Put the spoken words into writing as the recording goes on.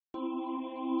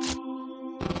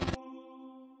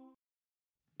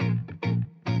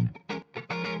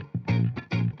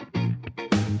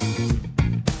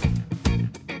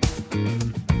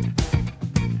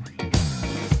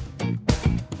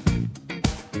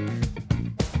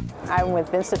I'm with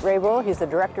Vincent Raboul. He's the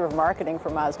Director of Marketing for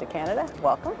Mazda Canada.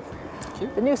 Welcome. Thank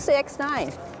you. The new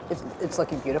CX-9, it's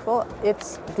looking beautiful.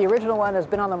 The original one has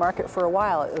been on the market for a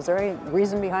while. Is there any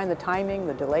reason behind the timing,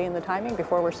 the delay in the timing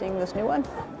before we're seeing this new one?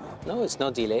 No, it's no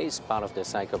delay. It's part of the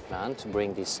cycle plan to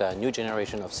bring this new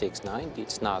generation of CX-9.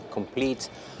 It's now complete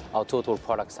our total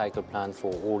product cycle plan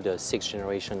for all the 6th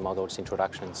generation models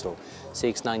introduction. So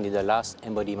CX-9 is the last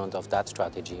embodiment of that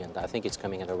strategy, and I think it's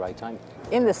coming at the right time.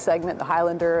 In this segment, the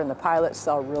Highlander and the Pilot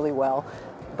sell really well,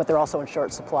 but they're also in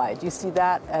short supply. Do you see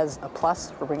that as a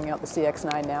plus for bringing out the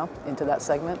CX-9 now into that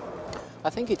segment? I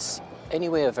think it's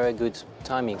anyway a very good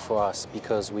timing for us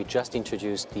because we just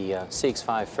introduced the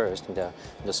CX-5 first in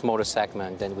the smaller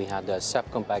segment, then we had the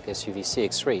subcompact SUV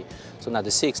CX-3. So now the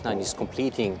CX-9 is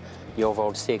completing the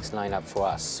overall CX lineup for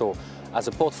us. So as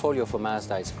a portfolio for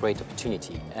Mazda, it's a great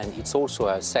opportunity, and it's also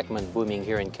a segment booming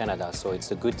here in Canada, so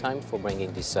it's a good time for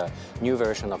bringing this new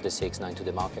version of the CX-9 to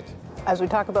the market. As we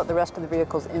talk about the rest of the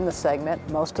vehicles in the segment,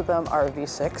 most of them are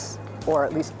V6, or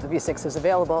at least the V6 is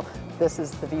available. This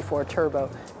is the V4 Turbo.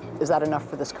 Is that enough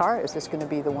for this car? Is this going to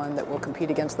be the one that will compete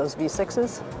against those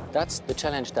V6s? That's the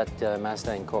challenge that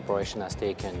Mazda Incorporation has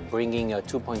taken, bringing a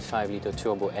 2.5-liter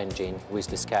turbo engine with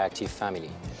the Skyactiv family.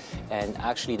 And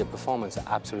actually the performance is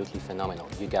absolutely phenomenal.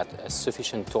 You got a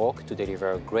sufficient torque to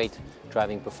deliver great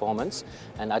driving performance,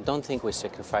 and I don't think we're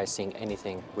sacrificing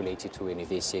anything related to any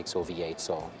V6 or V8,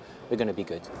 so we're going to be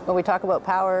good. When we talk about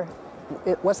power,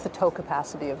 what's the tow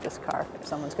capacity of this car if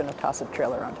someone's going to toss a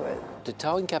trailer onto it? The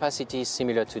towing capacity is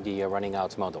similar to the running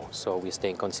out model, so we're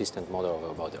staying consistent model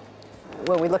over model.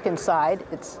 When we look inside,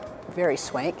 it's very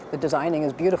swank. The designing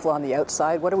is beautiful on the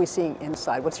outside. What are we seeing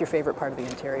inside? What's your favorite part of the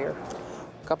interior?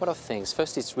 A couple of things.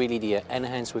 First, it's really the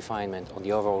enhanced refinement on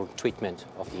the overall treatment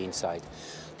of the inside.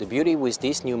 The beauty with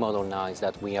this new model now is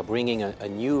that we are bringing a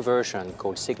new version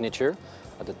called Signature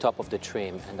at the top of the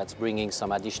trim, and that's bringing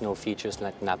some additional features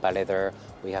like Napa leather.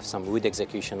 We have some wood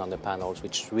execution on the panels,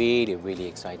 which is really, really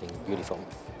exciting, beautiful.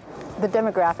 The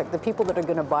demographic, the people that are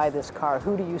going to buy this car,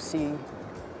 who do you see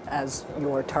as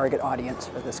your target audience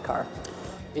for this car?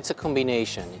 It's a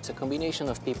combination. It's a combination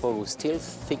of people who are still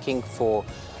seeking for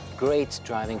great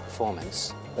driving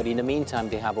performance, but in the meantime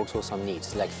they have also some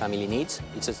needs, like family needs.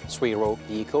 It's a 3-row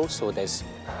vehicle, so that's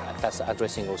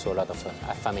addressing also a lot of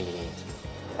family needs.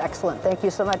 Excellent. Thank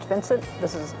you so much, Vincent.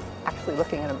 This is actually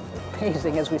looking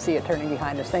amazing as we see it turning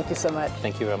behind us. Thank you so much.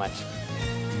 Thank you very much.